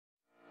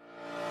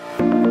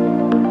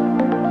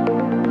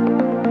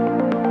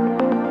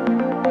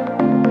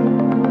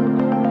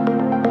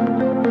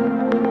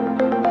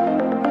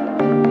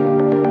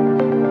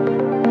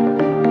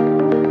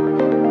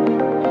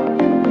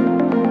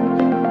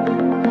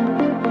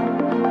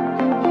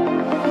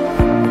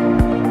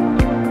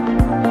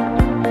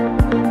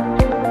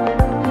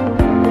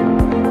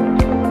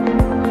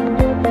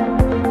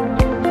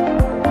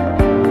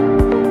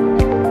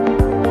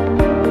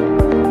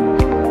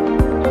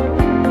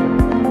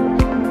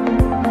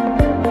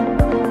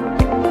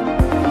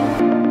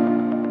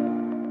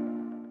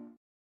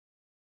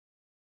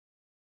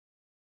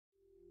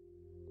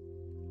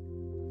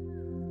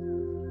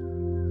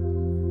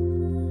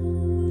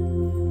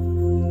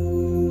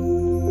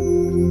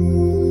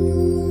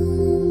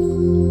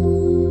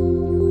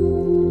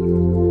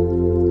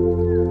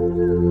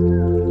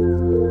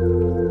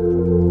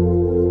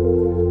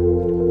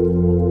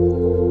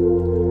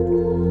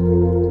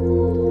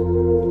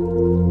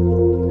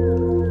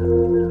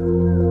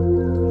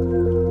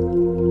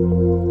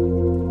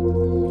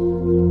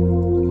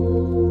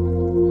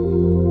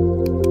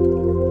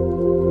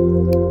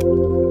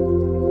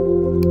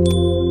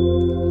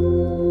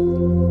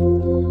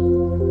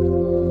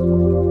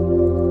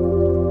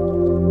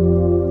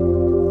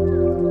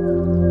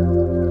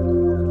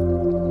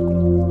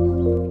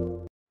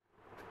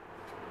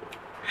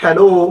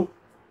Hello,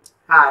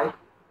 hi,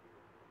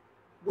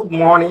 good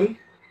morning,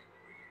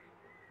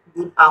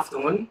 good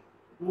afternoon,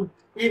 good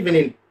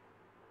evening.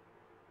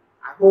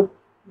 I hope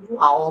you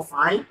are all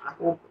fine. I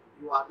hope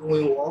you are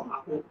doing well. I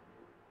hope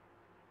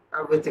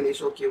everything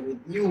is okay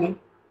with you,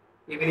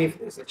 even if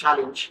there's a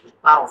challenge, it's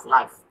part of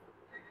life.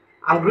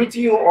 I'm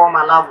greeting you, all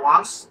my loved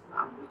ones.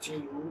 I'm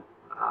greeting you.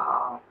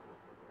 Hope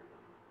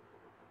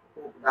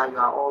that you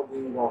are all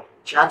doing well.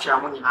 Chia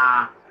mo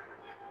nyinaa,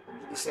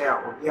 obi sɛ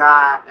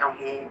obiara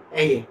ɛho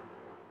ɛyɛ.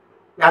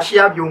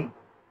 Yɛahyia biom.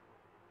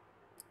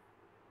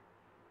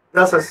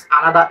 This is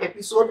another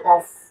episode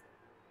of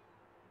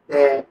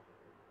the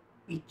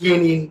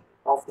beginning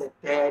of the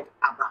Third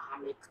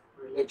Abrahamic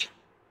religion,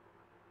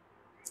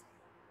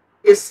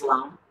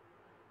 Islam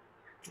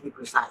to be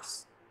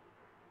precise.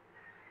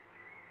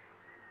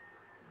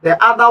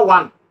 The other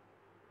one,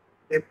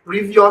 the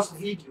previous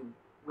video,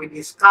 we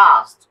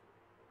discussed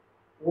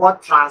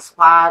what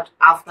transpired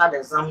after the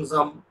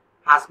Zamzam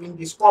has been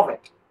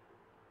discovered.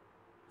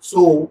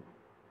 So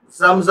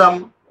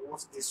Zamzam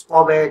was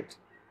discovered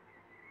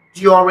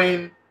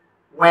during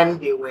when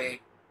they were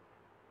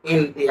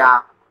in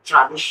their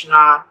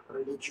traditional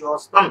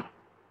religious time.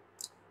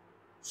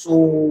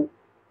 So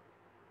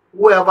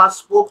whoever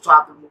spoke to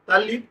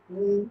Abdul-Mutalib,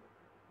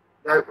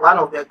 one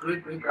of the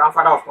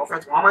great-great-grandfather of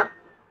Prophet Muhammad,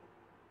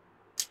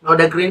 no,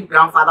 the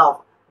grandfather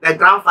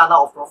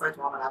of Prophet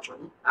Muhammad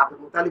actually.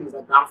 Abdul-Mutalib is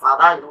the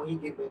grandfather, he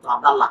gave birth to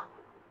Abdullah.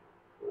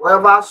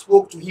 Whoever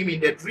spoke to him in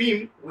the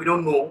dream, we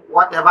don't know.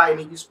 Whatever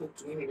energy spoke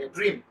to him in the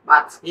dream,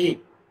 but hey,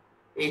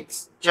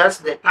 it's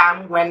just the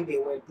time when they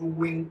were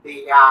doing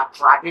their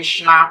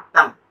traditional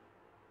thing.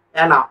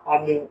 And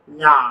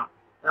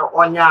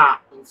onya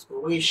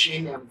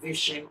inspiration and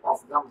vision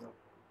of Zamzam.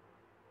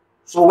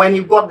 So when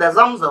he got the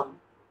Zamzam,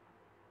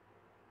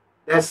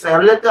 there's a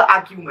little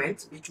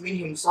argument between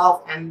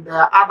himself and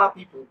the other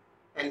people,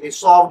 and they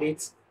solved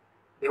it.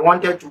 They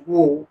wanted to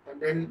go,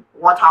 and then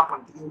what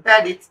happened? You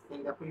heard it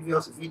in the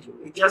previous video.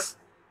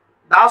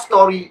 That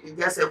story is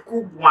just a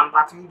cooked one,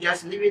 but you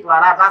just leave it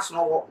like that. That's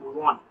not what we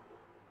want.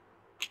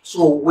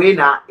 So when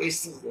now,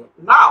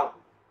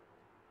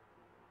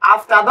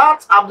 after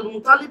that,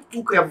 Abdul-Mutalib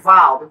took a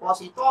vow because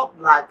he thought,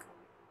 like,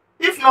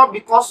 if not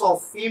because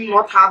of him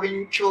not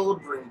having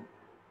children,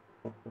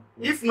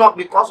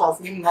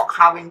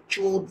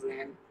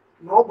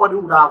 nobody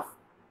would have.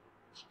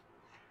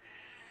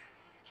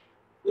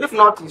 If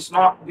not, it's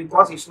not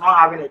because he's not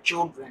having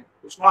children.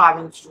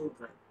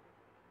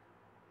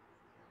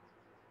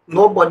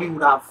 Nobody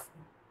would have.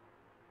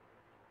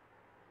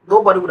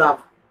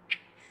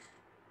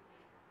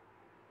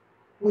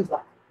 Who is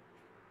that?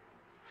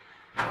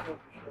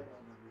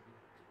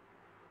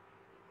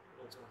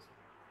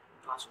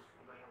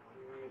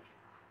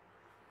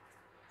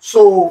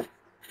 So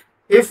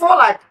he felt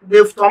like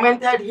they've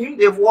tormented him,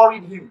 they've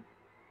worried him.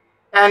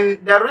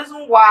 And the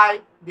reason why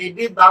they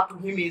did that to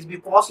him is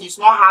because he's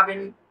not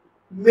having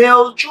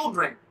male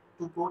children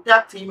to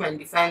protect him and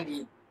defend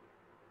him.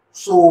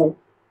 So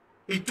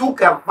he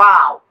took a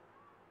vow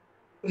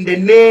in the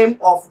name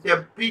of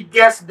the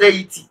biggest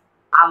deity,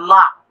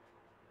 Allah,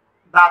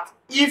 that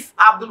if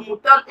I'm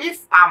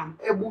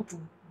able to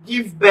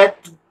give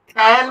birth to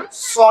 10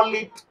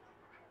 solid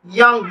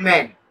young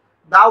men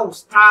that will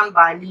stand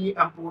by me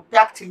and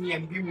protect me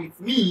and be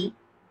with me,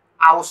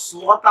 I will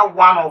slaughter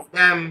one of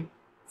them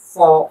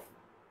for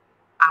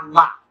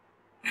Allah.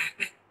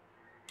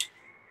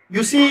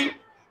 You see,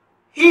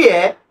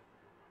 here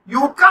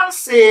you can't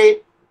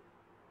say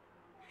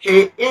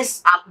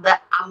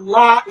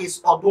Allah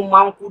is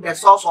Odumanku, the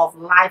source of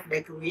life,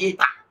 the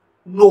creator.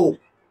 No.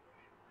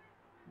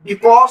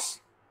 Because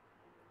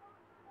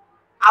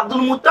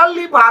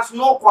Abdul-Mutalib has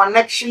no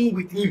connection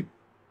with him,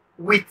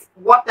 with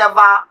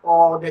whatever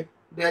or the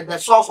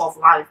source of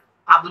life.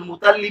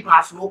 Abdul-Mutalib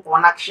has no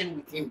connection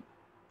with him.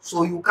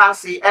 So you can't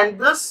say, and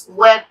this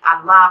word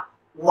Allah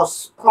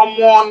was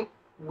common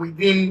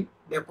within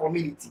the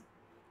community.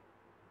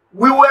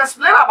 We will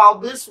explain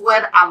about this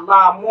word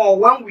Allah more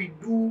when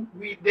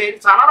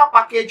there's another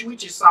package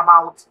which is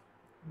about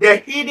the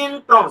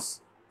hidden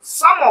tongues.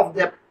 Some of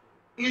the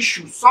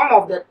issues, some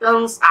of the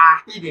tongues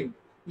are hidden.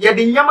 The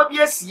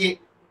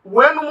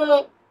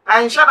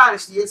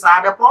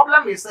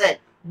problem is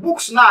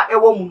books now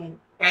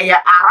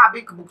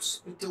Arabic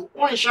books. Until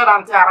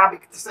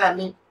Arabic to say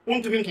me,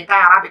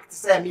 Arabic to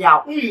say me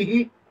out.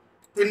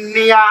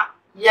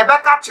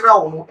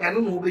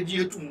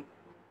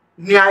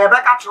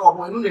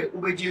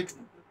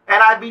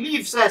 And I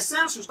believe, sir,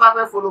 since you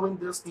started following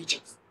these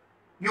teachings,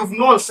 you've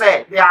known,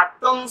 sir, there are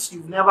things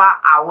you've never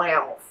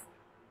aware of,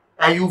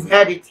 and you've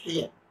heard it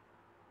here.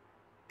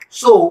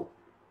 So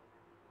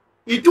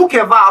he took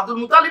a vow.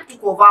 Abdul-Mutalib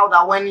took a vow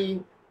that when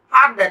he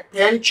had the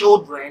 10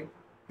 children,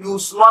 he will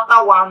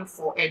slaughter one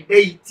for a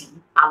deity,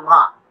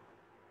 Allah,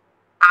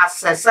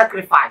 as a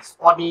sacrifice,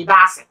 or the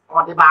dase,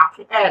 or the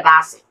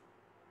dase.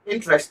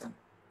 Interesting.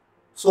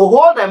 So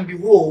hold and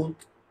behold,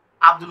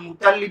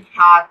 Abdul-Mutalib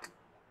had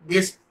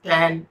these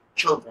 10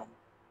 children.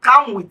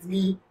 Come with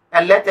me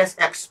and let us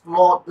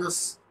explore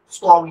this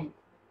story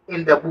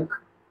in the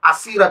book.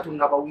 As-Siratul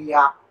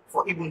Nabawiyah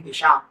for Ibn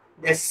Hisham,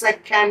 the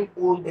second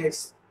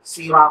oldest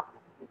Sirah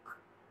book.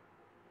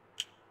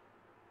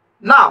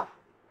 Now,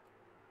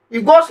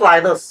 it goes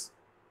like this.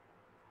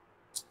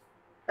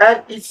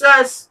 And it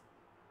says,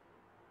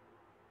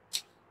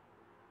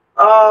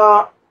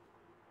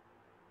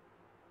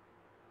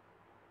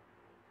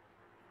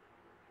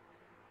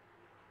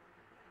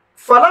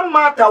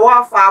 فَلَمَّا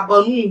تَوَافَى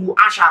بَنُوهُ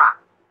عَشَرًا.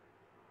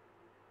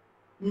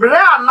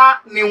 Mreana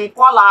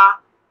ninkola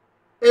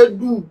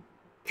edu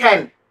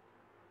 10.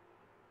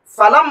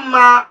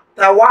 فَلَمَّا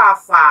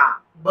تَوَافَى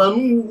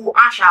بَنُوهُ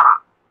عَشَرًا.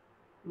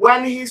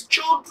 When his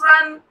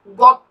children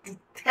got to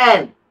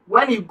 10,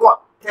 when he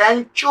got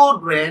 10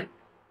 children,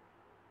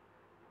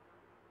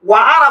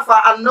 وَعَرَفَ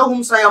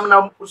أَنَّهُمْ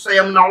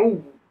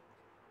سَيَمْنَعُوهُ.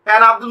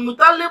 And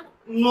Abdul-Mutalib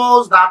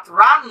knows that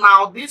right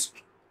now these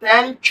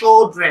 10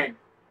 children,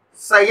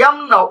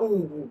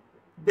 سَيَمْنَعُوهُ,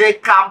 they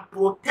can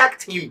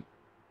protect him.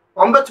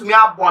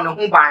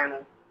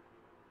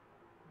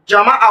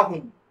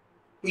 جَمَعَهُمْ,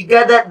 he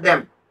gathered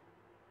them.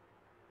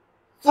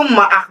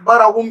 ثُمَّ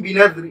أَخْبَرَهُمْ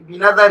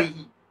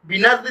بِنَذْرِهِ.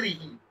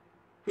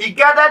 He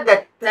gathered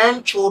the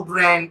 10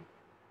 children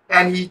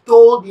and he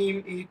told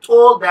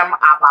them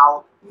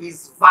about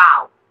his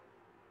vow.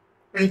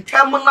 In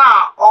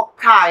Temuna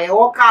Oka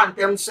and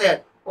Tem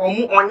said,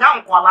 Omu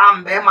Onyam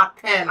Kolam Bema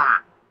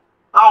Tena,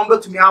 I'll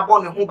to me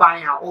abon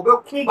Hubaya,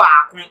 Obe Kumba,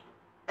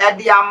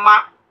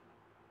 Ediama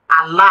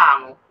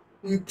Alano,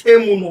 in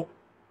Temuno,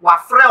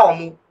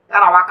 Wafreomu,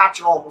 and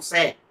Awakacho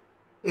say,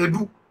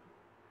 Edu,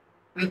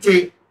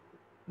 Nte,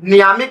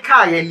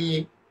 Niamika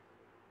Yeni.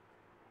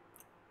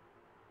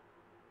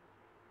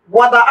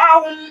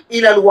 وَدَعَاهُمْ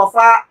إِلَى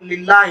الْوَفَاءِ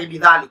لِلَّهِ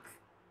بِذَلِكَ.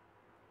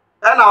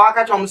 And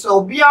Awakacho say,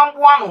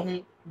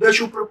 Obiambuanu, they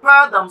should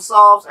prepare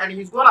themselves and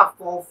he's going to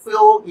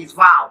fulfill his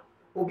vow.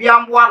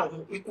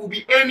 It could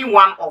be any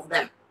one of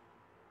them.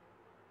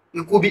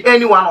 It could be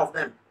any one of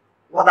them.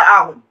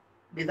 وَدَعَاهُمْ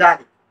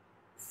بِذَلِكَ.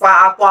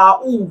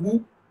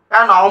 فَأَطَاعُوهُ.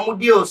 And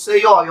Aumudio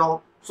say,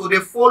 yo. So they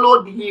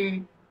followed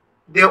him,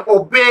 they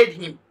obeyed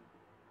him.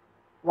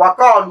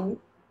 وَقَالُوا,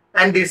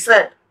 and they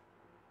said,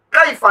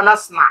 كَيْفَ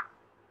نَصْنَعُ.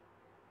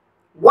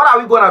 What are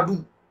we going to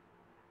do?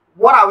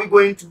 What are we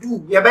going to do?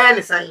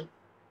 Yabani saying,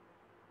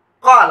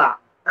 Qala,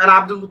 and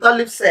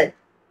Abdul-Mutalib said,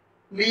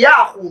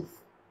 لِيَأْخُذْ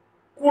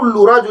كُلُّ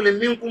رَجُلٍ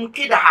مِنْكُمْ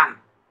كِدْحًا.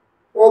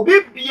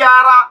 Obi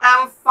biara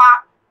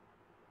emfa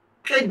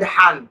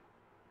kidhan.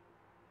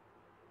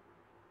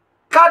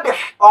 Kadh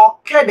or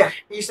kedh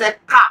is a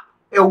cap,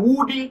 a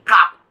wooden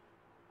cap.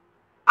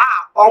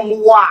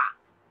 Omwa,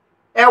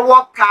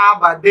 ewa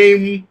kaba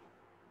demu.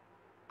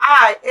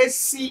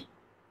 Esi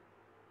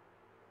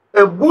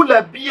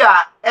ebula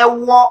bia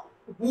ewo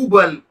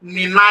hubal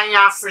ni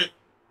nanyase.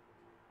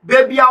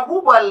 Baby a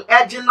hubal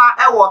ejina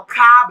ewo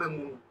kabe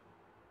mu.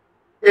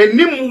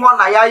 Enim ho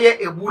na yaye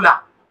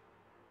ebula.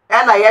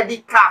 Ena yedi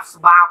caps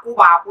baako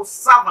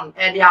 7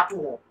 edi ato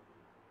ho.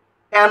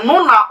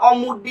 Eno na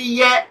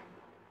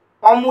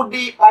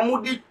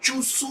omudi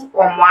chusu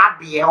omo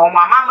ade omo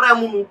amamra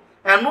mu nu.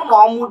 Eno na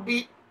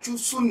omudi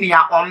chusu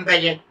nia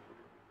ombeye.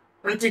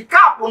 Nti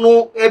cap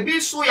no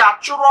ebisu ya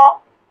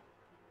churo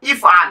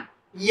ifan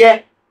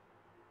ye.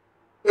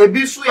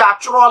 Ebisu ya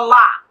churo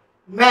la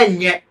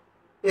menye.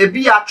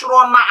 Ebi ya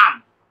churo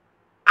naam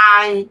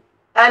an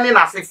eni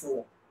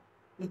nasefo.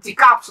 Nti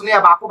caps no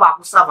ya baako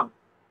 7.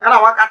 Ena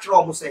waka churo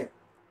omo se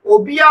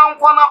obi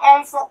anko na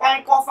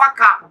onko fa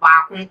cap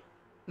baako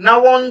na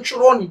won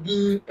churo ni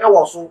din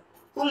ewo so.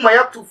 Fuma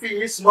yaktu fi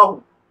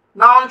ismahu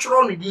na won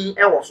churo ni din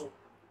ewo so.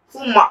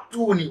 Fuma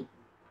tuni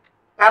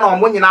ena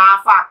omo nyina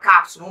afa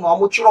caps no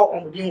omo churo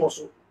omo din wo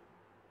so.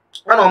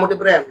 Ena omo de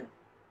brem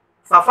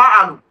fafa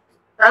alu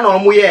ena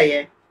omo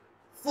yeye.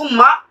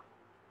 Fuma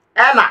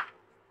ena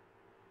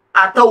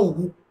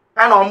atawuhu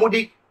ena omo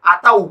di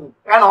atawuhu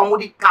ena omo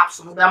di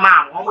caps no be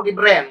ma omo di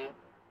brem.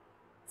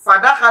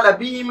 Fadakhala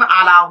bihim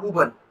ala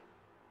hubal.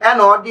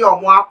 Ena odi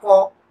omo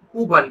akọ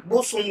hubal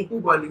bosum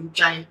hubal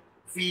nchan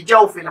fi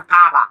jawfil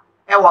kaaba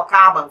ewa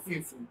kaaba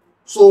fifi.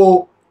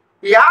 So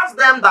he asked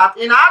them that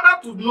in order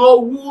to know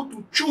who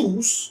to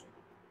choose,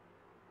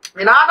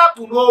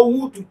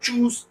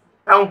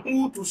 and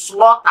who to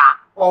slaughter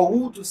or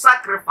who to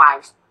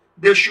sacrifice,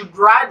 they should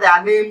write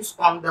their names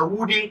on the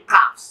wooden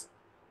calves,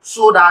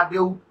 so that they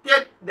will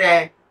take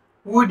the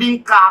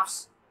wooden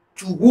calves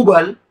to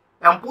Hubal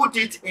and put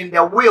it in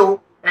the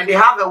wheel, and they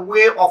have a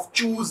way of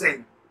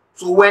choosing.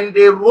 So when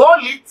they roll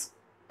it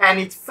and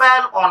it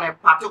fell on a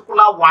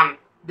particular one,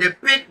 they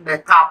pick the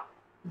calf.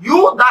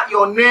 You that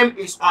your name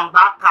is on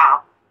that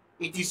calf,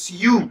 it is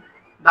you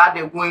that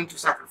they're going to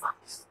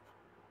sacrifice.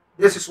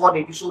 This is what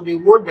they do. So they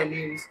wrote the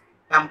names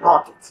and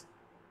brought it.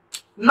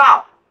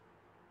 Now,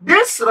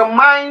 this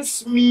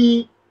reminds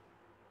me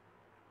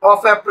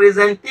of a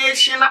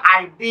presentation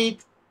I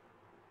did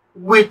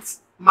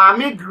with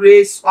Mami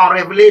Grace on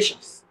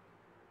Revelations,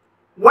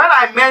 when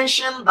I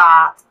mentioned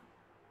that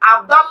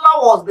Abdullah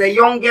was the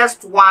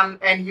youngest one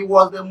and he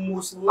was the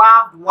most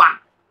loved one.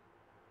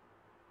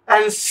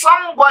 And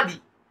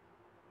somebody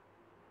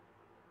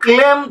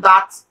claimed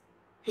that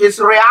he's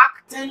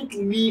reacting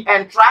to me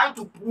and trying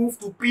to prove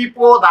to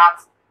people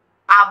that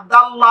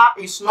Abdullah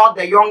is not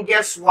the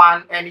youngest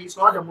one and he's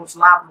not the most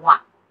loved one.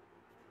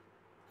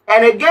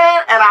 And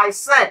again, and I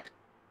said,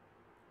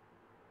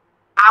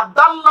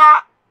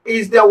 Abdullah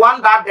is the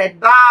one that the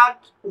dad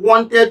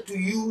wanted to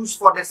use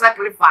for the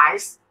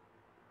sacrifice.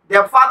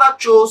 The father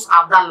chose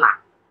Abdullah.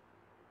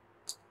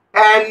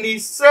 And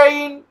he's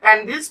saying,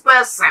 and this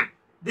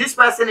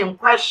person in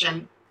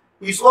question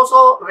is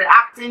also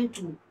reacting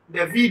to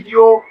the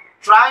video,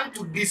 trying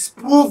to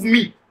disprove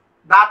me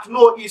that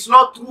no, it's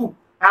not true.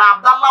 And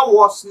Abdullah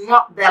was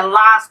not the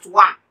last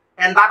one.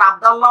 And that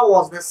Abdullah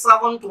was the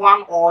 7th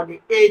one or the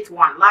 8th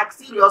one. Like,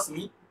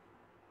 seriously.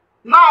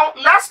 Now,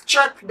 let's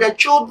check the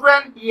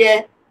children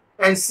here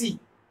and see.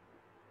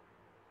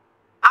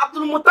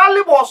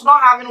 Abdul-Mutalib was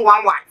not having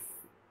one wife.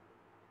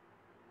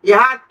 He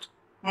had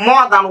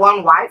more than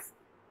one wife.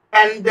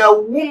 And the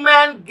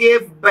woman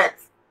gave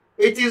birth.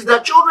 It is the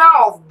children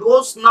of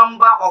those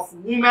number of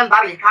women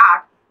that he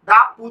had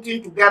that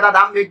putting together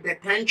that make the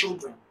 10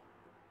 children.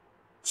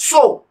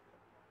 So,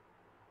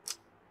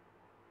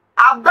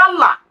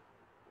 Abdullah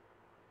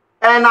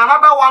and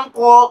another one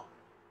called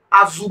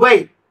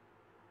Zubayr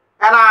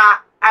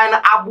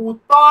and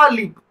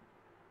Abu-Talib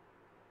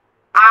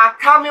are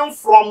coming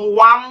from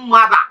one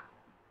mother.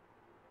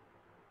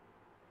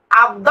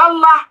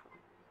 Abdullah,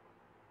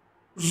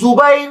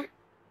 Zubayr,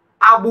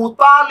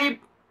 Abu-Talib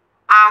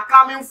are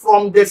coming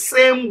from the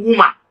same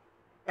woman,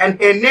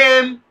 and her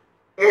name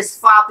is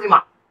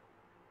Fatima.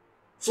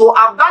 So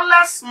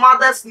Abdullah's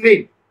mother's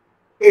name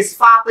is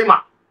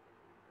Fatima,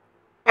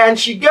 and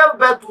she gave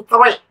birth to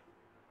 3.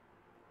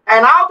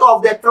 And out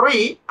of the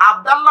 3,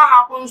 Abdullah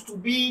happens to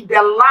be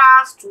the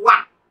last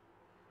one.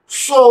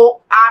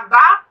 So at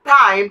that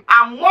time,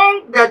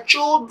 among the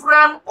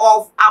children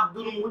of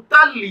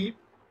Abdul-Mutalib,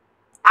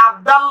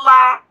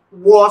 Abdullah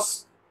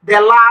was the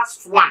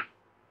last one.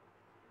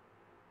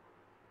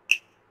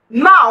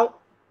 Now,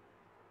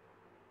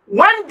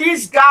 when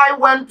this guy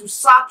went to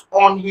search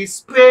on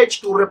his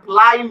page to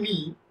reply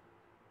me,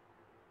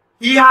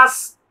 he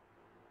has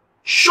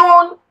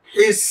shown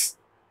his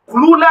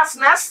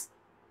cluelessness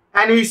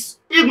and his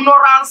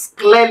ignorance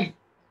clearly.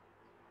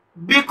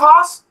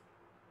 Because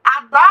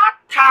at that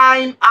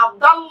time,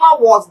 Abdullah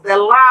was the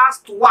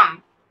last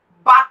one,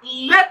 but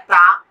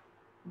later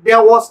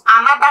there was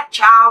another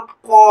child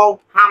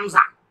called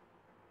Hamza.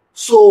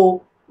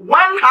 So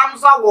when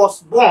Hamza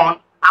was born,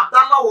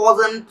 Abdullah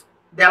wasn't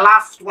the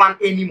last one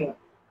anymore.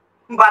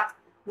 But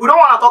we don't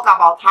want to talk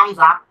about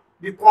Hamza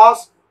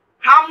because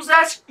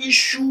Hamza's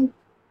issue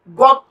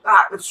got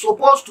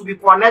supposed to be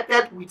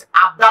connected with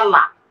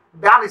Abdullah.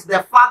 That is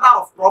the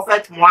father of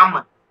Prophet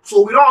Muhammad.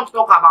 So we don't want to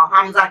talk about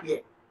Hamza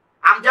here.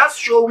 I'm just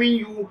showing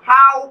you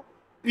how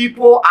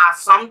people are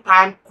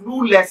sometimes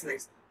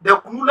cluelessness. The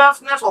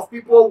cluelessness of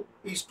people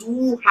is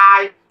too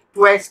high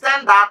to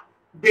extend that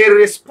they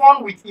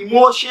respond with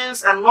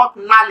emotions and not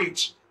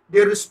knowledge.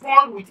 They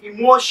respond with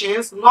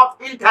emotions, not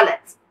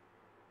intellect.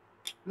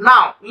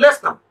 Now,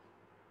 listen.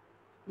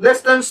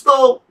 Listen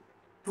still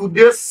to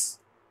this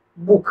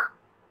book.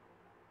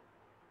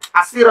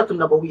 Asiratul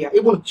Nabawiyah,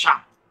 Ibn Hisham.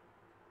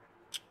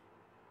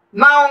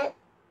 Now,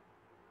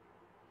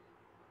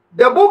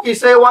 the book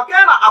is saying,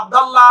 Wakana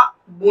Abdullah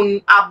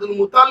bin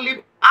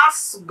Abdul-Mutalib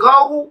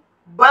asgaru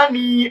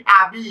bani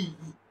abihi.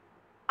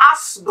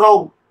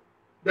 Asgaru.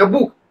 The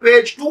book,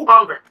 page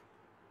 200.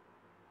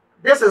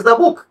 This is the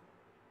book.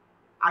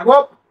 I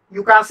hope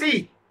you can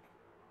see.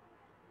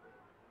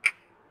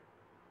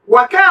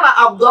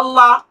 Wakana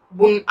Abdullah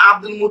bin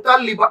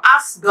Abdul-Mutalib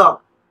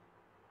asgar.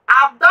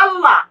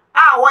 Abdullah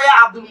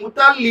awaya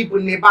Abdul-Mutalib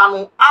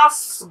nibanu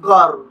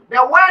asgar.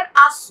 The word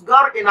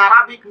asgar in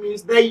Arabic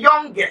means the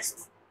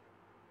youngest.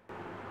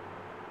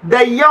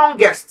 The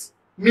youngest.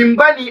 Min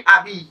bani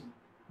abi.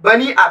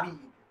 Bani abi.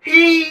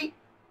 He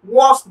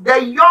was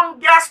the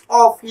youngest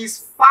of his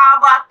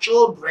father's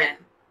children.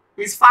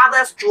 His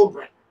father's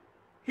children.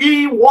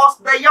 He was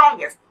the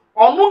youngest.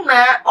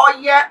 Onune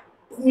oye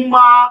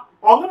kuma,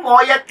 onune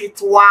oye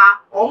kitwa,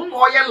 onune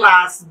oye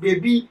last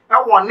baby,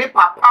 ewone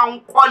papa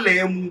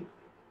nkolemu.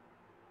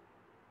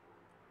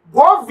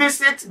 Go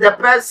visit the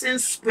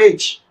person's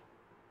page.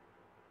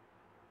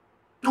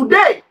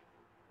 Today,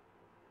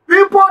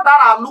 people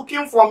that are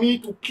looking for me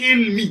to kill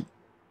me,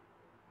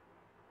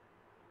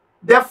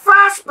 the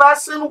first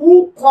person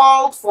who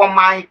called for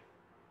my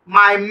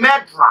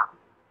murder,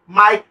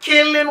 my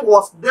killing,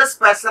 was this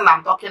person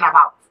I'm talking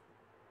about.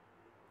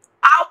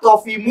 Out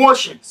of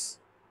emotions.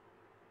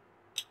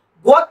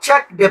 Go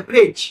check the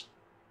page.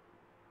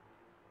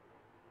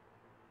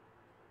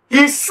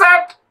 He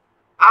said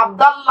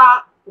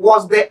Abdullah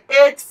was the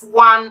 8th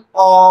one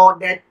or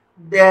the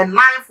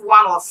 9th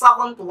one or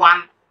 7th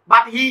one,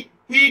 but he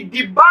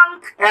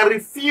debunked and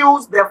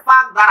refused the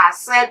fact that I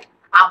said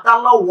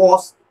Abdullah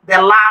was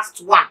the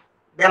last one,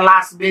 the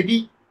last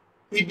baby.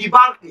 He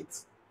debunked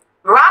it.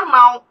 Right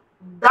now,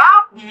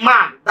 that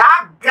man,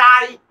 that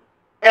guy,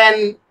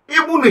 and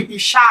Ibn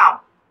Hisham,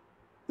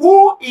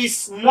 who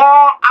is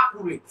more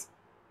accurate?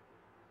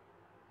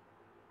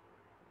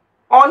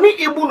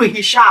 Only Ibn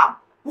Hisham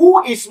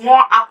who is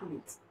more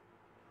accurate.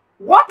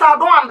 What I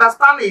don't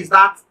understand is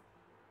that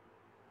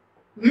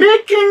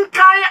making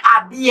kai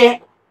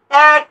adie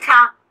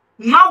eka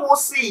na wo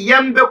si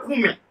yembe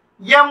kume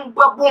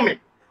yembe bome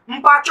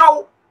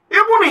mpacho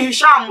Ibn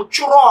Hisham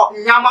churo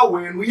nyama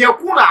wenu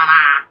yekuna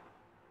na.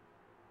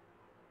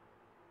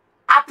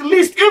 At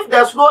least if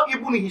there's no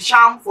Ibn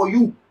Hisham for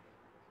you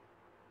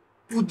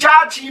to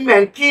judge him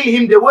and kill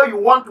him the way you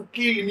want to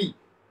kill me.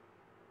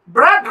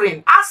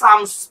 Brethren, as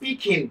I'm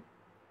speaking,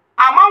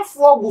 I'm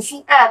for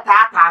gusu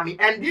me,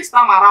 and this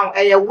time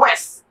around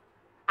west.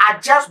 I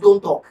just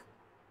don't talk.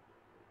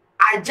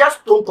 I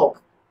just don't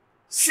talk.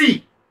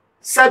 See,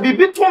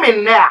 sabibi to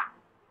me there.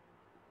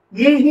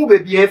 Mungu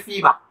baby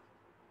fever.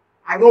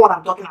 I know what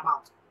I'm talking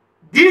about.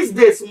 These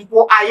days,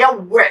 simple I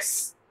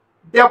west.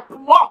 The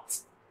plot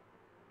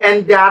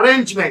and the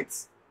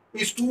arrangement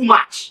is too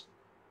much.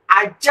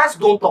 I just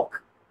don't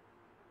talk.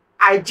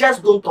 I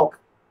just don't talk.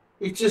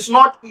 It is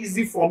not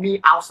easy for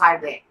me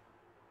outside there.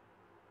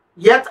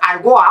 Yet I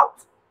go out.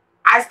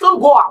 I still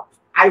go out.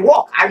 I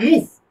walk. I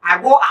move.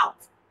 I go out.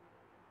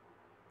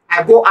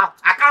 I go out.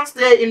 I can't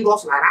stay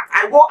indoors like that.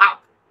 I go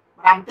out.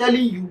 But I'm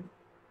telling you,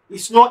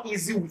 it's not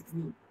easy with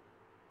me.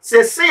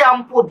 Say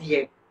I'm put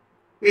here.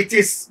 It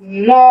is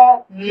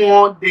more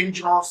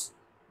dangerous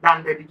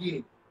than the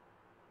beginning.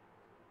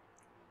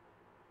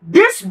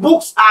 These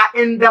books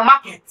are in the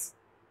market.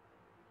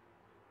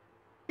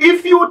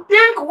 If you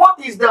think what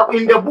is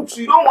in the books,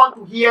 you don't want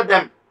to hear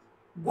them,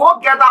 go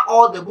gather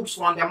all the books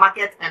from the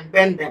market and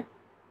burn them.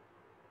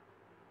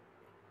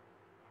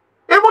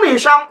 Ibn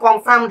Hisham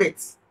confirmed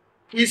it.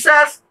 He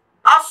says,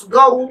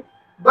 Asgaru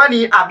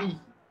Bani Abi.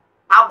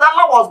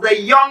 Abdullah was the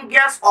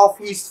youngest of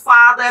his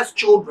father's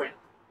children.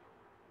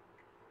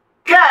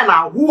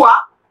 Kana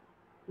Hua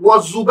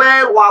was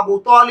Zubair wa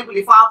Abdul-Mutalib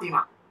li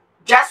Fatima.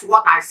 Just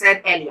what I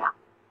said earlier.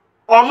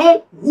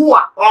 Onu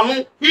Hua,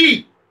 Onu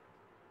he.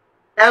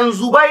 And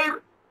Zubair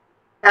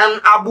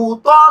and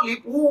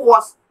Abdul-Mutalib, who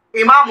was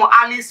Imam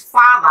Ali's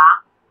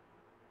father,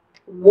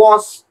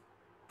 was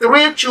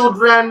 3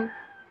 children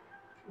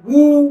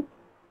whose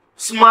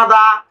mother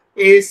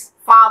is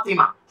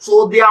Fatima.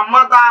 So their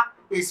mother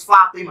is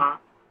Fatima,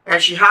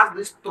 and she has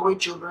these 3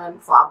 children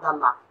for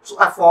Abdullah, so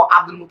for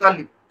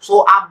Abdul-Mutalib.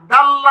 So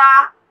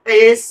Abdullah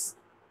is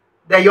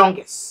the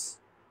youngest.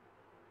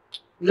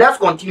 Let's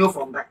continue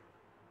from there.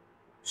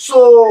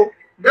 So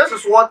this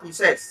is what he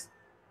says.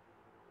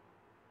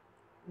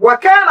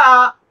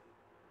 Wakana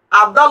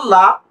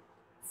Abdullah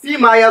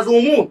fima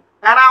yazumun.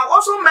 And I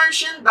also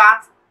mentioned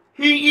that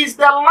he is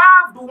the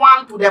loved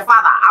one to the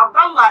father.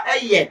 Abdullah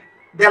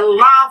the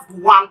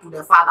loved one to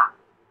the father.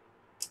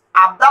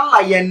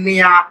 Abdullah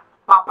yenia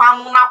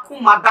papa muna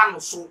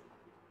kumadanoso.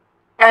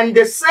 And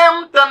the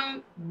same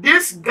thing,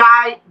 this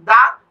guy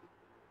that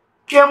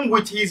came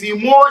with his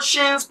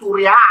emotions to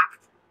react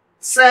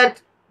said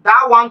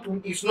that one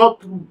too is not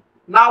true.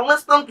 Now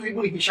listen to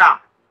Ibn Hisham.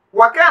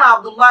 Wakana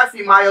Abdullah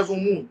fi ma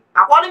yazumun.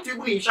 According to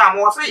Ibn Hisham,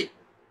 was say,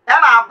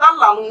 and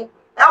Abdullah no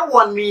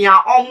ewon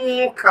miya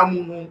omu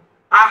kamunu.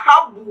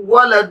 Ahabu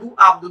waladu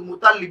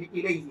Abdul-Mutalib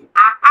ilayhi.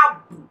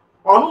 Ahabu.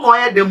 Onu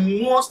no the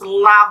most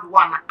loved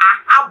one.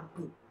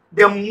 Ahabu,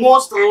 the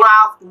most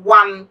loved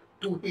one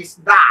to his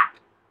dad.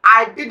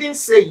 I didn't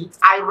say it.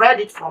 I read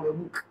it from a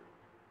book.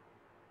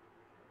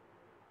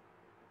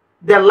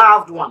 The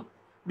loved one.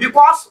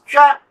 Because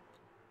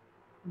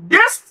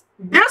these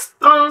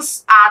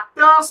things are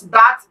things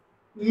that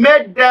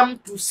made them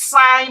to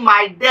sign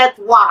my death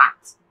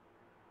warrant.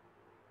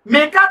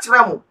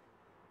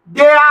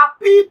 There are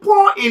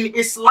people in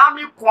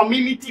Islamic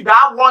community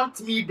that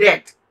want me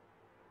dead.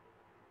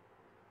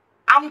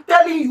 I'm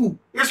telling you,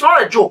 it's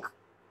not a joke.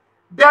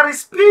 There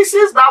is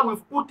pieces that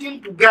we've put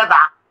in together.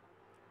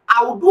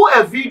 I will do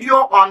a video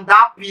on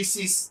that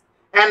pieces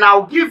and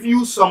I'll give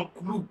you some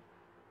clue.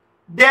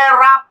 There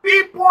are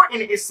people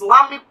in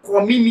Islamic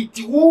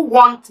community who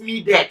want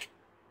me dead.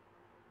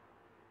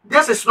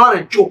 This is not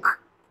a joke.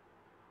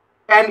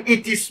 And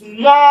it is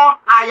more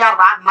higher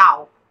right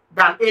now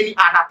than any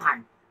other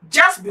time.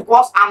 Just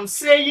because I'm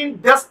saying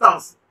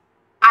distance,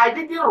 I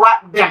didn't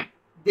write them.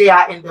 They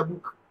are in the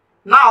book.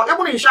 Now,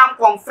 Ibn Hisham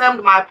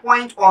confirmed my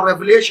point on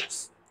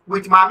Revelations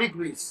with Mami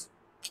Grace.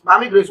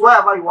 Mami Grace,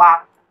 wherever you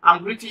are,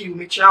 I'm greeting you,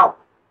 Michelle.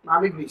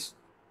 Mami Grace.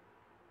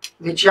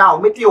 Michelle,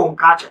 Miti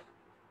Onkache.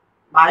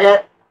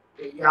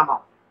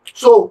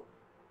 So,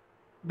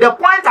 the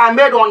point I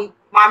made on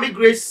Mami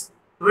Grace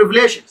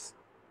Revelations,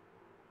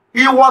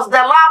 he was the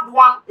loved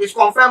one, is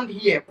confirmed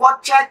here.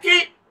 But check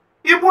it,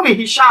 Ibn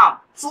Hisham,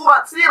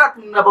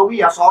 Siratun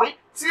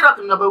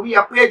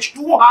Nabawiyah, page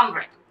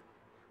 200.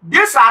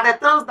 These are the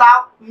things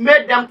that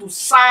made them to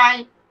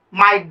sign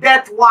my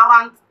death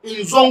warrant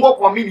in Zongo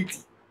community.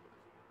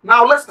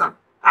 Now listen,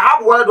 I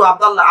have word to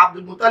Abdullah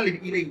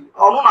Abdul-Mutalib ilayhi.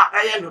 Onuna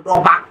ayen do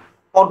back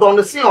or don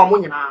the same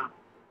omunyina.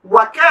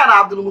 Wa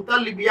kana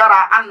Abdul-Mutalib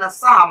yara anna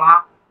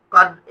sahama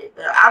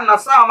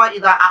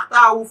idha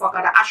akhtahu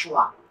faqad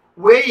ashwa.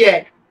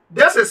 Where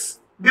this is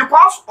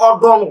because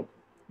Odono,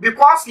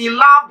 because he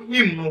loved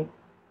him.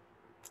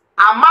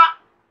 Ama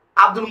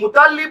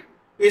Abdul-Mutalib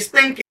is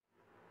thinking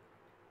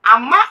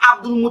Ama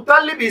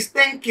Abdul-Mutalib is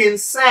thinking,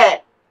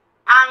 say,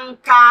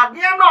 anka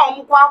de na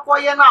omkwa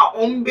akoye na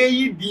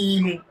ombeyi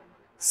dinu,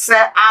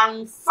 say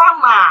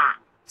anfana,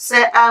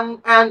 say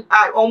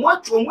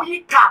omwatu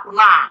omuyi cap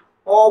na,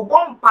 or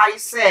bompai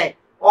say,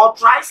 or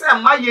try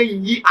say maye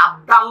yi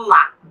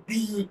Abdallah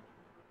di,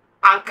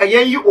 anka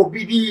yi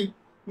obidi,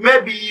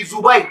 maybe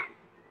Zubayr,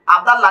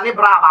 Abdallah ni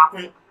braba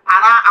kun,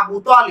 ana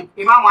Abu-Talib,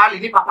 Imam Ali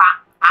ni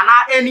papa,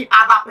 ana any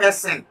other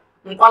person.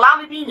 Nkwala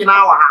ni di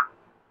nyina wa ha.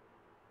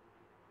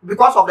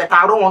 Because of the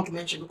time, I don't want to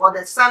mention, because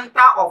the center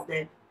of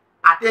the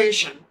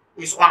attention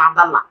is on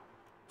Abdullah.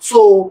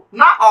 So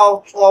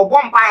now or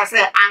Bompire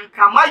say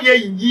Ankama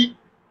ye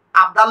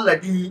Abdullah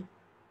di.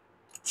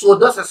 So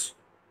this is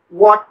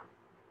what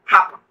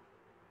happened.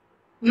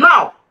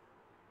 Now,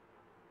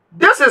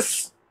 this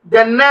is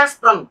the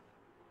next thing.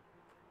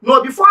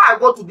 No, before I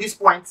go to this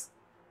point,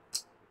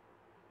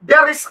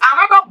 there is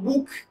another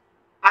book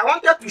I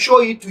wanted to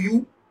show it to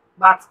you,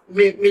 but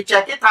me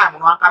check it time.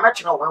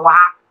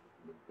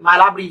 My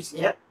library is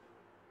here.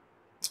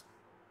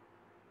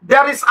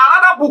 There is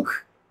another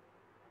book.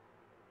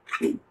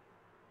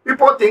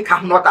 People think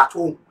I'm not at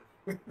home.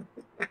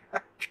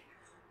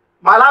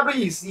 My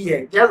library is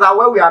here. Just that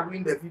where we are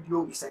doing the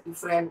video is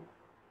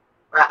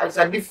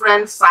a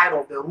different side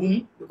of the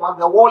room because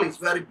the wall is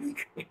very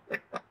big.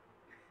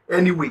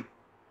 Anyway,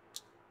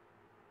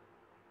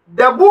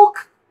 the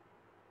book,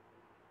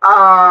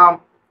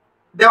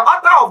 the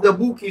author of the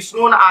book is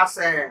known as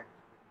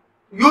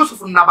Yusuf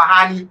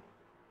Nabahani.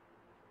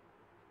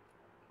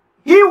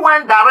 He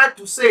went direct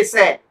to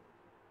say,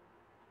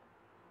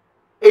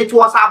 it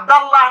was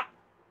Abdullah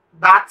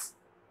that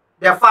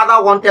the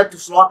father wanted to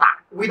slaughter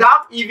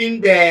without even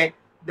the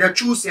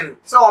choosing.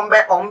 So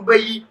without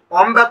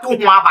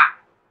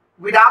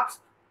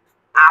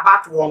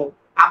Abat,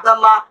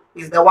 Abdullah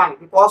is the one,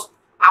 because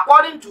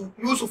according to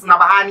Yusuf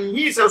Nabahani,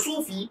 he is a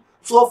Sufi.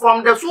 So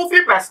from the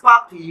Sufi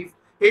perspective,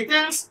 he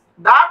thinks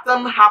that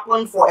thing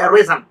happened for a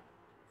reason.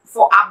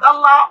 For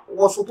Abdullah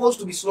was supposed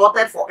to be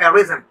slaughtered for a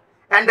reason.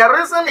 And the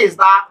reason is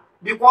that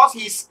because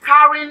he's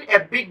carrying a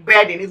big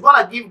burden, he's going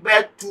to give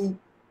birth to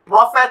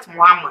Prophet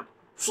Muhammad.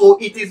 So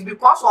it is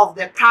because of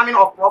the coming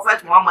of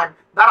Prophet Muhammad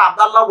that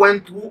Abdullah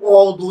went through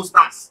all those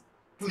things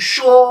to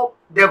show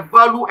the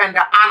value and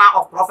the honor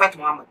of Prophet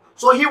Muhammad.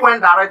 So he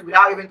went direct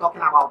without even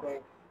talking about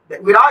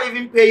without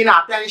even paying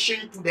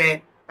attention to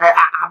the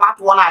about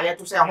one ayah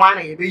to say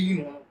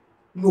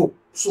no.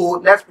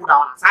 So let's put that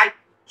one aside.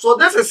 So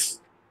this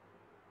is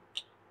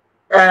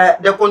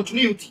the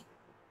continuity.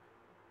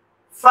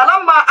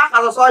 فلما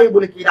أخذ صاحب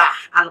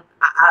الكداح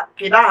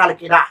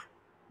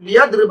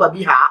ليضرب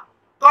بها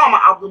قام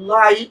عبد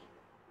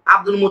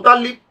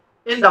المطلب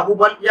عند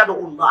هبل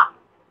يدعو الله.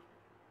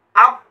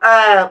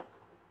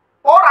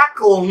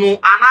 Oracle no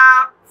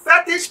ana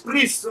fetish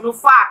priest no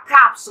fa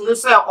caps no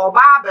say oba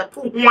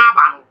beto ho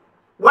aba no.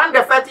 When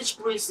the fetish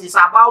priest is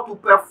about to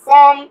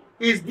perform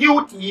his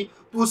duty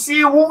to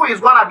see who is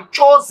going to be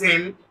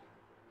chosen,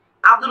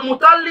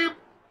 Abdul-Mutalib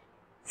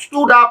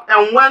stood up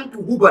and went to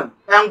Hubal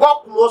and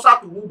got closer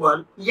to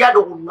Hubal,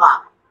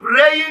 Yadullah,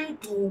 praying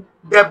to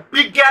the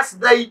biggest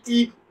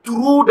deity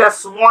through the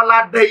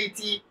smaller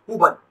deity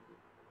Hubal.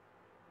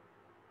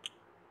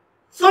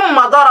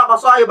 ثم ضرب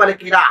صاحب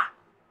الكداح.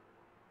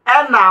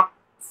 And now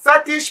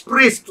fetish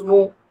priest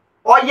no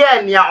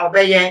oye nia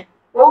obeye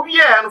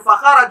owie no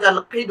fakharaj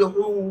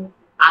alqidhu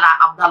ala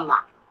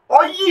Abdullah.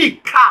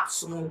 Oyi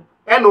caps no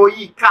and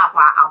oyi cap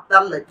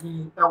Abdullah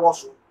di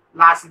ewoso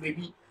last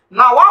baby.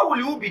 Now, why will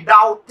you be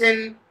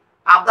doubting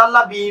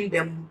Abdullah being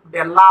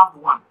the loved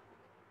one?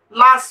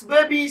 Last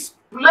babies,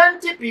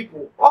 plenty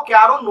people. Okay,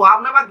 I don't know.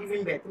 I've never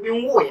given birth. I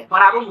mean,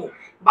 but I don't know.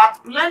 But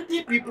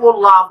plenty people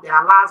love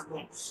their last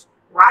ones,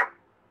 right?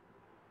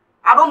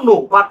 I don't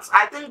know, but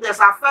I think there's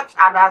an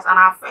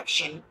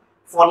affection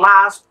for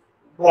last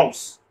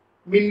ones.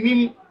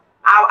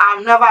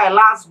 I'm never a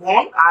last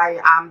born. I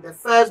am the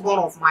firstborn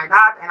of my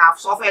dad, and I've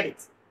suffered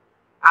it.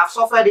 I'm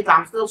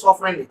still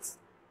suffering it.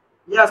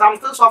 Yes, I'm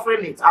still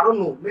suffering it. I don't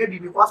know. Maybe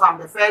because I'm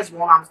the first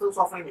one, I'm still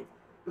suffering it.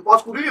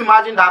 Because could you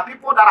imagine that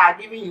people that are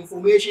giving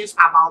information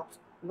about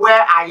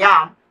where I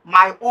am,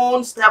 my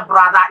own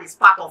stepbrother is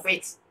part of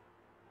it?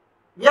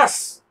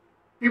 Yes.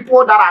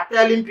 People that are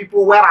telling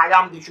people where I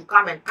am, they should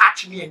come and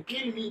catch me and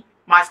kill me.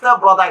 My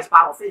stepbrother is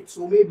part of it.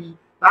 So maybe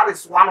that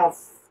is one of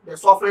the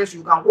sufferings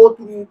you can go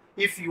through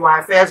if you are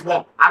a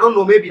firstborn. I don't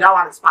know. Maybe that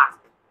one is part.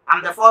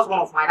 I'm the first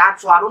one of my dad,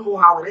 so I don't know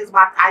how it is.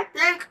 But I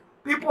think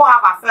people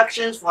have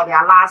affections for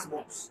their last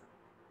ones.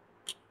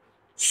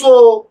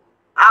 So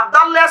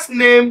Abdullah's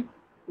name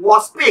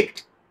was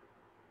picked.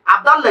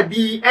 Abdullah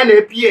di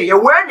NAPA. Ye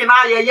when you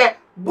na ye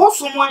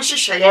bosum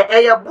nhihye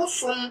ye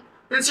bosum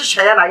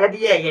nhihye na ye de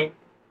ye.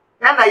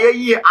 Na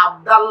ye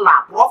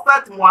Abdullah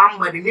Prophet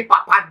Muhammad ni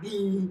papa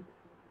di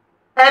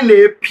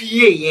NAPA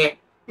ye.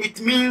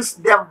 It means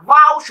the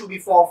vow should be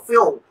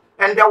fulfilled,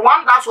 and the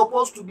one that's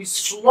supposed to be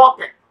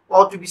slaughtered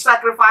or to be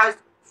sacrificed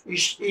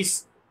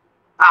is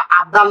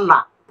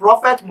Abdullah,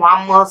 Prophet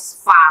Muhammad's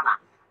father.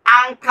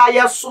 Anka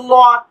ya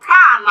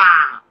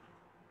slotana.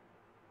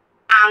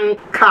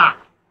 Anka.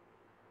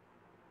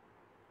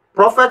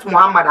 Prophet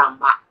Muhammad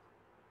amba.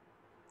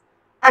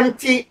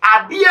 Anti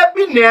adeɛ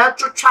bi na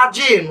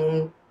ɛtwitwagye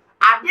no.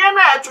 Adeɛ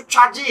na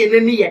ɛtwitwagye no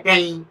ne yɛ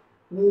den.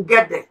 We'll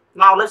get there.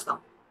 Now listen.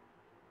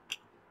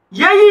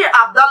 Yeyi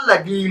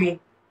Abdullah dinu.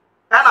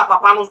 And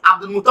papa no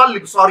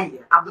Abdul-Mutalib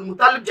sorry.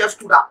 Abdul-Mutalib just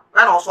stood up.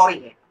 And oh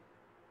sorry.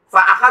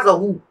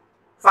 فأخذه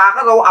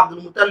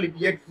Abdul-Mutalib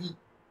yadihi.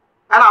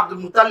 And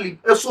Abdul-Mutalib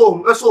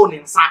eso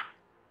ninsa.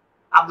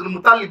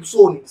 Abdul-Mutalib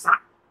so ninsa.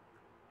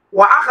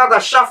 Wa akhadha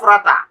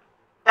shafrata.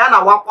 And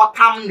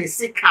wakotam ne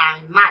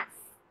second knife.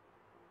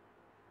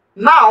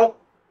 Now,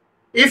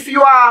 if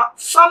you are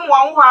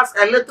someone who has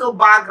a little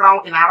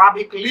background in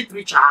Arabic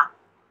literature,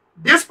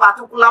 this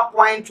particular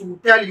point will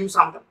tell you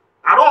something.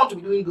 I don't want to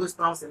be doing those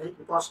things in it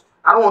because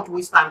I don't want to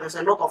waste time. There's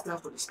a lot of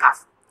things to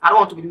discuss. I don't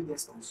want to be doing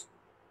these things.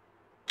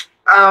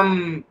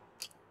 The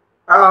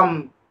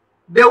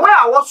way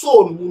I was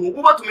so to me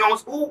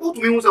was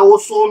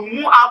so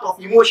out of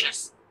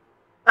emotions.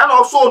 And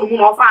also no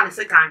more fan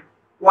second.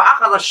 Wa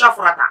akhadha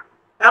shafrata.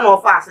 And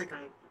of a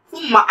second.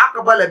 Thumma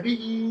aqbala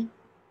bihi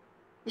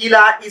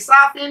ila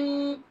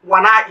isafin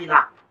wa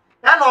na'ila.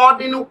 And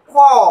ordinu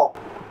call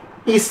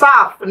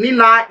Isaf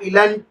Nina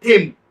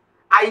Ilantim.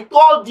 I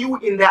told you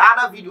in the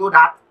other video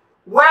that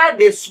where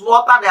they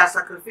slaughter their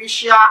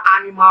sacrificial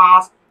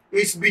animals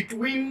is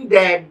between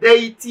the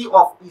deity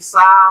of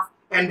Isaf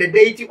and the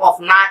deity of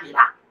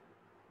Na'ila.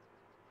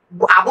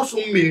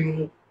 Abusum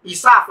menu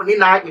Isaf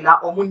Nina Ila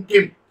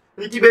Omuntim.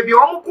 Nti baby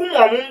omukum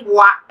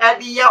omumboa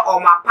ediye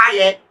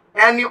omapaye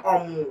eni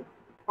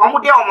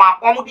omude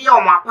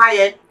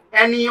omapaye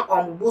eni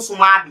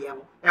omubusuma ade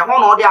no.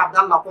 Ehon no de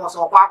Abdullah ko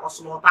so kwa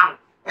slaughter.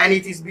 And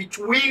it is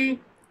between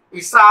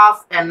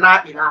Isaf and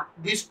Na'ila,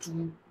 these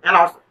two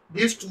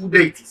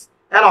deities.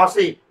 And I'll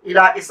say,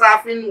 Ila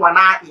Isafin wa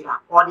Na'ila,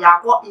 or they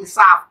are called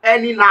Isaf,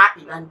 any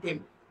Na'ila and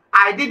them.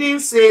 I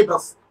didn't say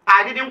this.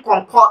 I didn't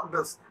concoct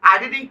this. I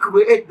didn't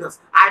create this.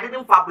 I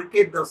didn't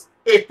fabricate this.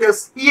 It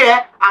is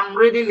here. I'm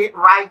reading it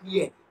right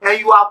here. And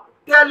you are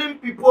telling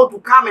people to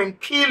come and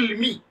kill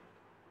me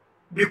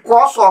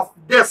because of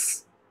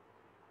this.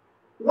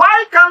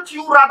 Why can't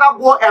you rather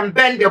go and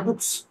burn the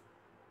books?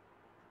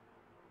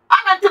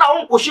 Until I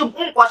won't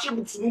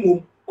books no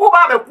more. Oh,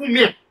 Baba,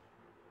 me.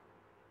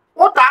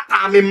 What that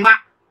time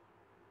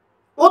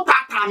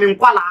in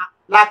Kuala,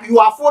 like you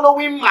are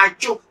following my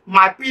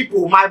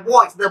people, my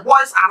boys, the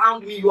boys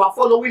around me, you are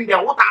following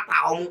them. What that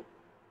time?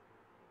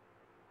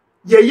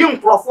 Ye young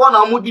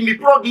profana mudi me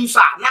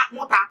producer, not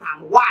what that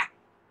time. Why?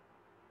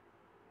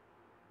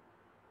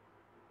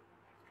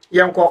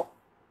 Yanko.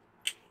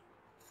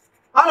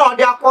 I know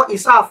they are called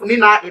Isaf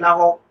Nina in a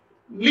hall.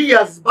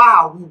 Lias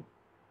Bahu.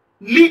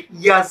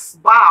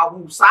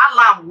 Liyazbahu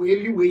salam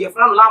we your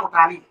friend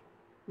Lamutali.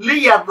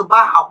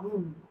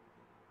 Liyazbahu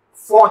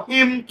for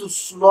him to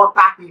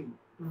slaughter him.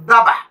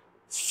 Dhabah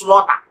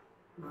slaughter.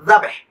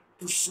 Dhabah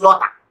to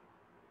slaughter.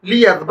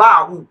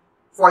 Liyazbahu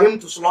for him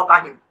to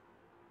slaughter him.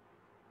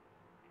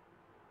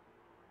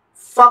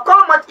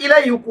 فقامت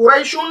إليه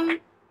قريش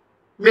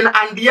من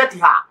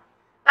أنديتها.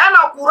 أنا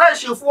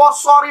قريش for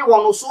sorry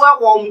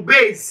ونسوا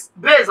base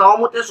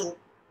أموتسو.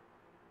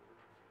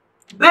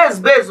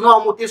 Base no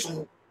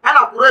أموتسو. And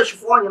a Quraysh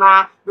for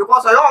now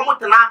because I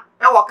almost na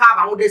ewa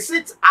Kaaba they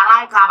sit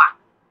around Kaaba.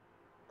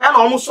 And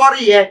almost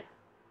sorry here.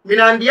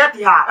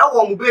 Minandiatiha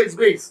ewa mu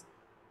base.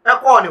 E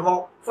call ni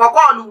ho. For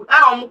call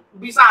and almost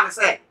bisa ni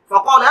say.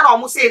 For call and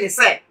almost say ni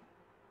say.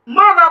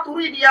 Mother to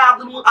read ya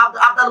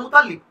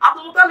Abdul-Mutalib.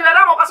 Abdul-Mutalib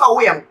era mo kasa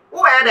oyam.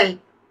 O e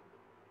den.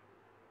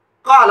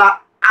 Qala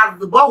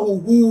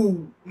azbahu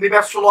mi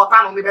be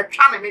sultan mi be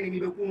chane me ni mi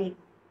be kunu.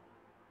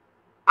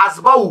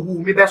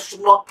 Azbahu mi be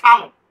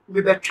sultan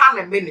mi be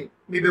chane me ni.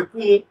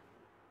 Mibekunu.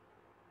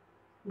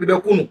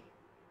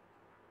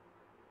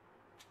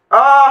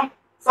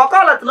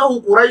 فقالت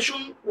له قريش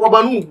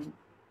وبنوه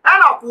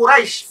أنا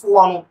قريش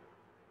فوانو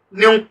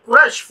نم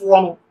قريش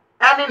فوانو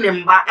أنا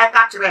نمبا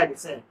أكاتريد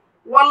سي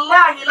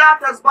والله لا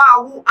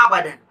تسبعه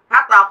أبدا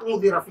حتى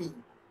تنظر فيه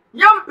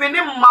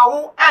يمكن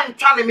ماو أن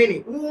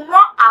تشانميني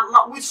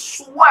we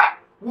swear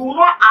we will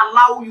not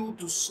allow you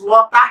to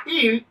slaughter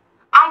him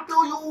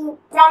until you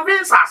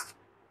convince us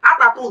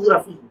حتى تنظر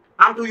فيه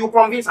until you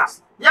convince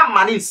us. Yeah,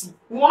 manisi.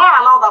 We will not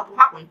allow that to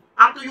happen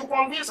until you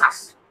convince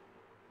us.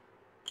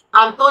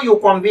 Until you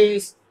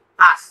convince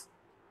us.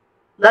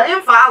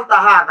 لئن فعلت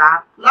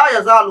هذا لا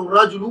يزال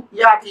الرجل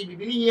يأتي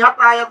ببنيه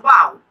حتى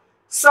يتبعه.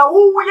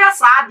 So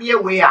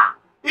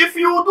if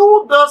you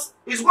do this,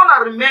 it's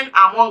gonna remain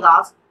among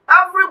us.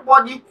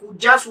 Everybody could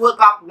just wake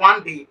up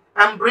one day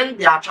and bring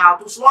their child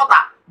to slaughter.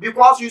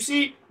 Because you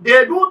see,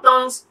 they do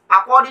things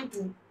according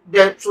to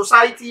the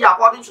society,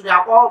 according to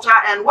their culture,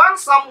 and when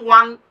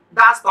someone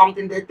does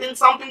something, they think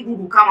something good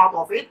will come out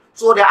of it,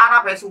 so the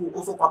other person will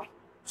also copy.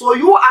 So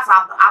you as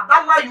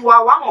Abdullah, you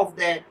are one of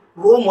the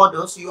role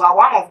models, you are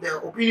one of the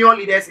opinion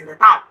leaders in the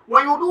town.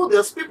 When you do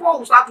this, people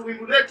will start to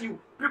emulate you,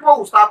 people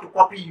will start to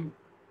copy you.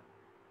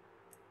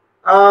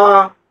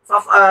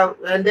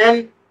 And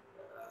then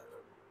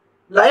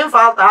they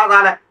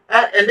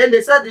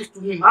said this to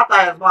him, one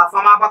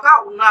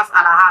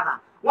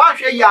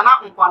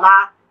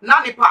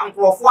Nanipa and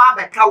Krofwa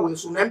Beka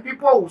so then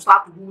people will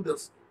start to do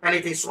this, and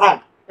it is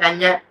wrong.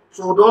 And yet,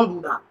 so don't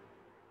do that.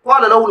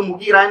 Call the Lord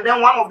Mugira, and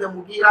then one of the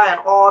Mugira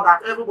and all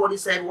that, everybody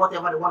said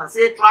whatever they want to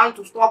say, trying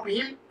to stop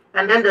him.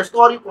 And then the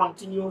story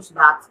continues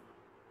that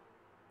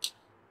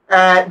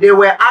they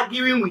were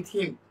arguing with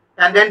him.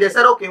 And then they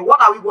said, okay, what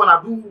are we going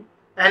to do?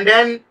 And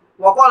then,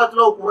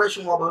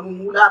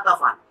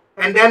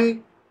 and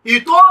then he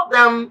told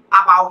them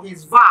about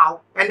his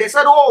vow. And they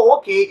said, oh,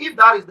 okay, if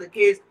that is the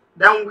case,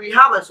 then we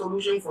have a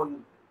solution for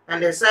you.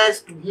 And they said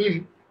to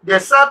him,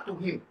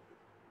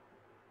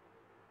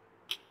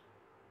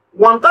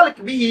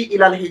 وانطلق به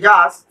إلى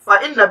الحجاز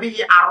فإن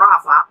به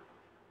عرافة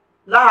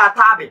لها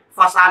تابع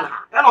فسألها.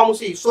 And I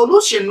say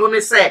solution no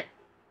say.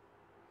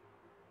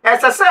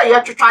 As I say,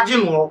 you to charge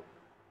no.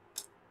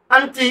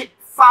 Anti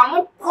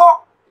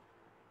famuko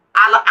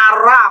al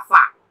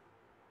Arafa,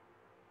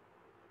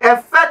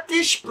 a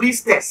fetish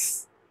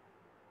priestess,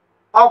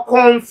 or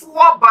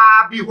konfuo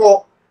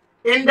babiho.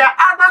 In the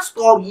other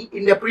story,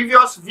 in the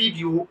previous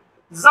video,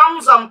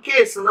 Zamzam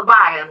case in the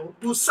Bible,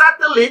 to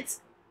settle it,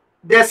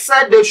 they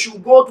said they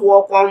should go to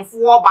a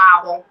konfuo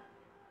baho.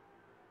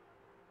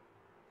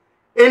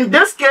 In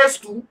this case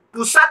too,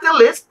 to settle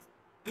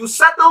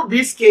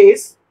this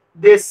case,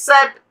 they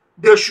said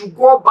they should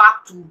go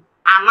back to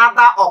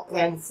another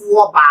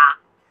Okonfuo bar.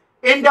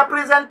 In the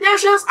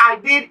presentations I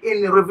did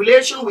in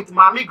Revelation with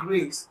Mami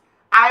Grace,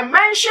 I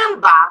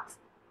mentioned that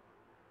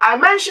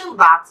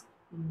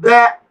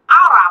the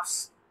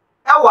Arabs,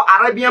 our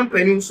Arabian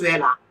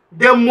Peninsula,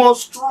 the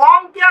most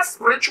strongest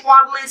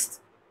spiritualist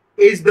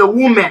is the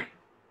woman.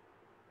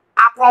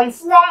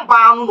 Akonfuo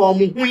bar no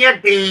muhuye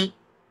den,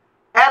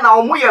 and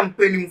omuye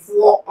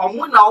mpenimfo,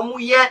 omu na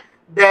omuye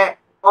the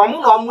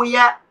omu na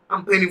omuye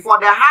mpenimfo.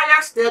 The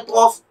higher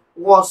status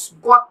was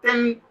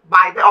gotten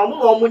by the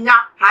omunya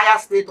higher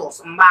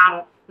status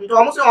mbano. Nti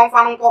omu se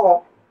onfa no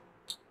nko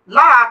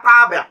la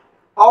tabe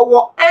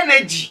owo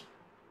energy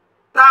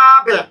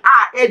tabe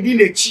a edi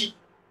nechi,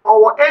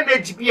 owo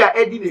energy bi a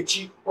edi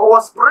nechi, owo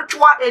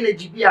spiritual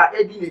energy bi a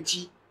edi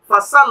nechi.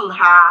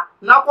 Fasalha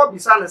na ko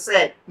bisa ne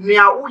se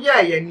nea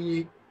uye ye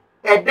ni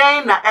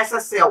eden na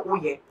SSL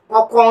uye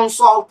o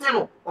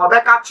consulting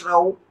obeka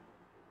chrewo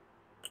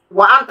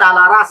wa anta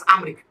la ras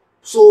amrik.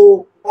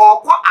 So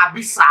oko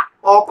abisa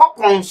oko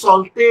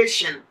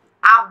consultation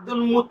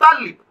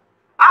Abdul-Mutalib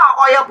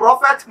oya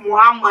Prophet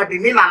Muhammad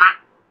ni nana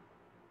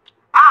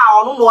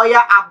onu no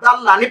oya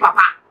Abdullah ni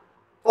papa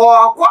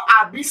oko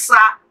abisa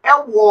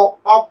ewo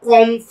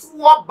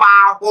okonfuo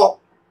ba ho,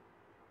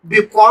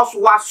 because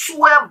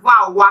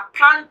whatsoever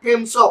can't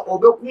himself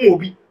obekum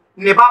obi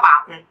ne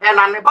baba ko e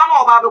na ne ba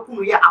na oba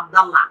bekum ye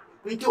Abdullah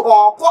nti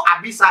oko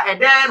abisa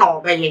eden na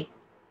obeye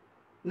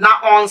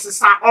na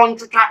onsisa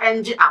ontwetwa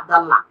enji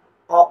Abdullah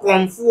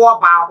okonfuo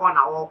ba ho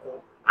na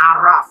oko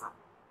Arafa.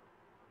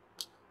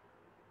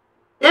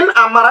 In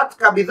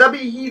amaratka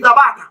bidhabihi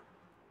dhabata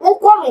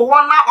uko no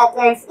wana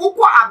okonfu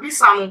uko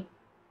abisa no.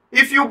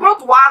 If you go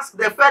to ask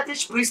the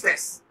fetish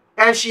priestess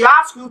and she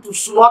asks you to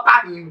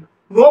slaughter him,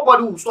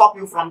 nobody will stop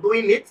you from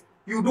doing it.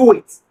 You do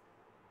it.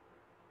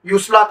 You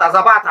slaughter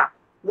zabata.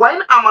 Wa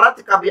in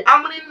amaratka bi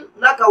amrin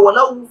laka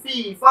walau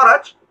fi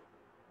faraj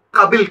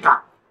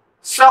qabilta.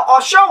 So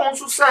osha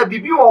wonso say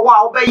bibi wo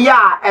wa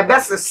obeya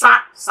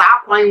ebesesa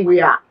sa kwan we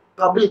a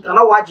qabilta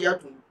na waje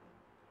atu.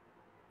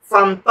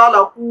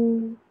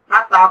 Fantalaku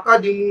hatta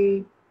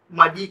kadimu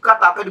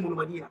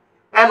Madina.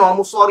 And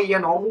almost sorry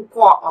and almost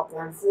caught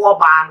upon 4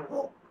 ban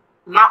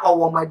na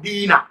owo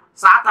Madina.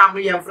 Sata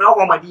me and Frau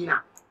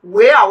Madina.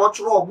 Where I watch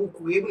raw book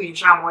even in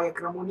Shamoy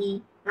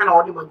Cramoni and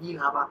all the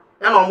Madina ba.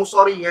 And almost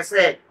sorry, yes,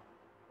 said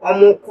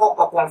almost caught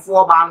upon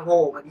 4 ban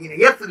hole Madina.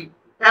 Yes, 3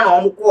 and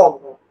almost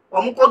call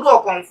almost do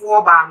upon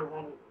 4 ban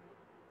home.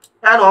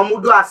 And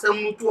almost do a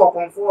semi to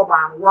upon 4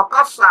 ban.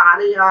 Wakasa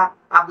Alia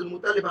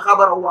Abdul-Mutalib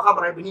Habar or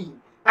Habar Ebony.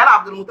 And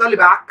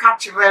Abdul-Mutalib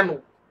catch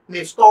Reno.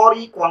 The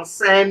story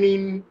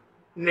concerning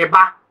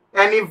Neba,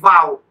 any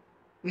vow,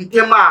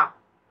 Ntema,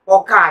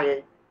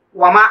 Okaye,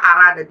 Wama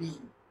Arada bi,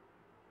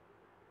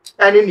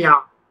 any nia,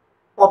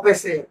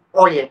 Opese,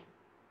 Oye.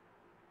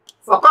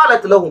 For call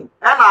it loan,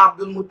 and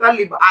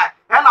Abdul-Mutalib,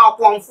 and our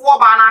conform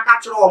bana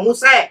catcher or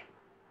Muse,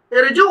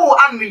 Erejo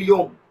 1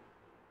 million.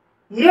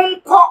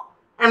 Munko,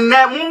 and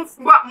then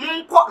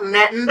Munko,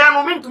 and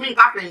then mean to me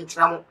catching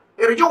Chamo,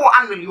 Erejo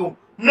 1 million.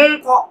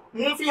 Munko,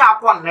 Munfi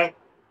upon net.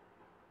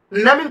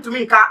 Namin to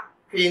me ka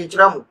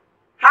pinchramu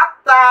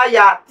hatta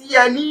ya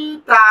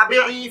tiani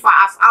tabi'i fa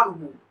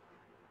as'aluhu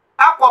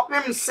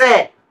akopim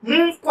se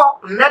munko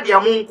nadia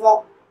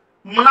munko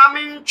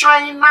munamin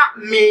china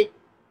me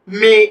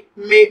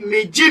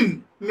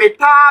jin me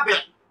tabi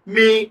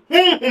me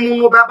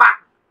no baba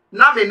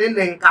na me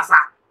ne nkasa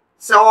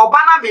se oba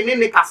na me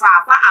ne kasa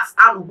fa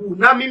as'aluhu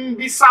na min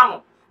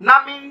bisano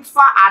na min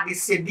fa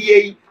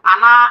adisedie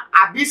ana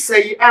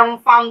abisei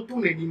emfantu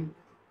nedim.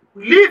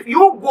 Leave,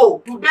 you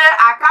go. Today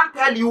I can't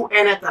tell you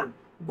anything.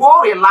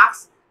 Go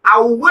relax. I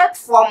will wait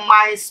for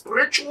my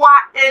spiritual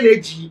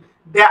energy,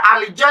 the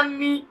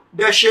aljani,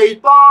 the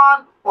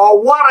shaitan, or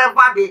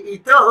whatever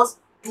it is,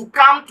 to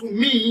come to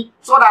me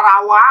so that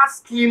I will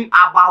ask him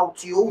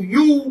about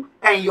you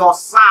and your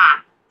son,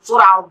 so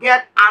that I'll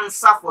get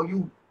answer for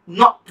you.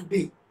 Not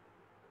today.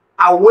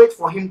 I'll wait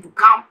for him to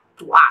come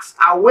to ask.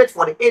 I'll wait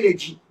for the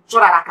energy so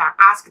that I can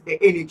ask the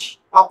energy.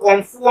 Or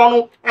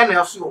conform and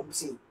also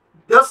say,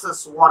 this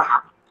is what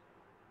happened.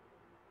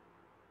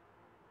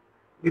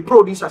 The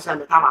producer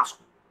said,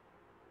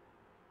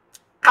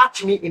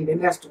 catch me in the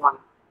next one,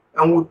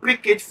 and we'll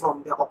pick it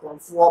from the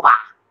Okonfuo bar.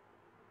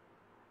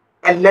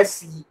 And let's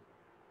see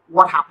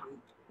what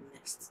happened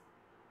next.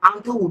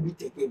 Until we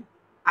meet again,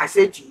 I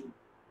say to you,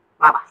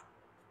 bye-bye.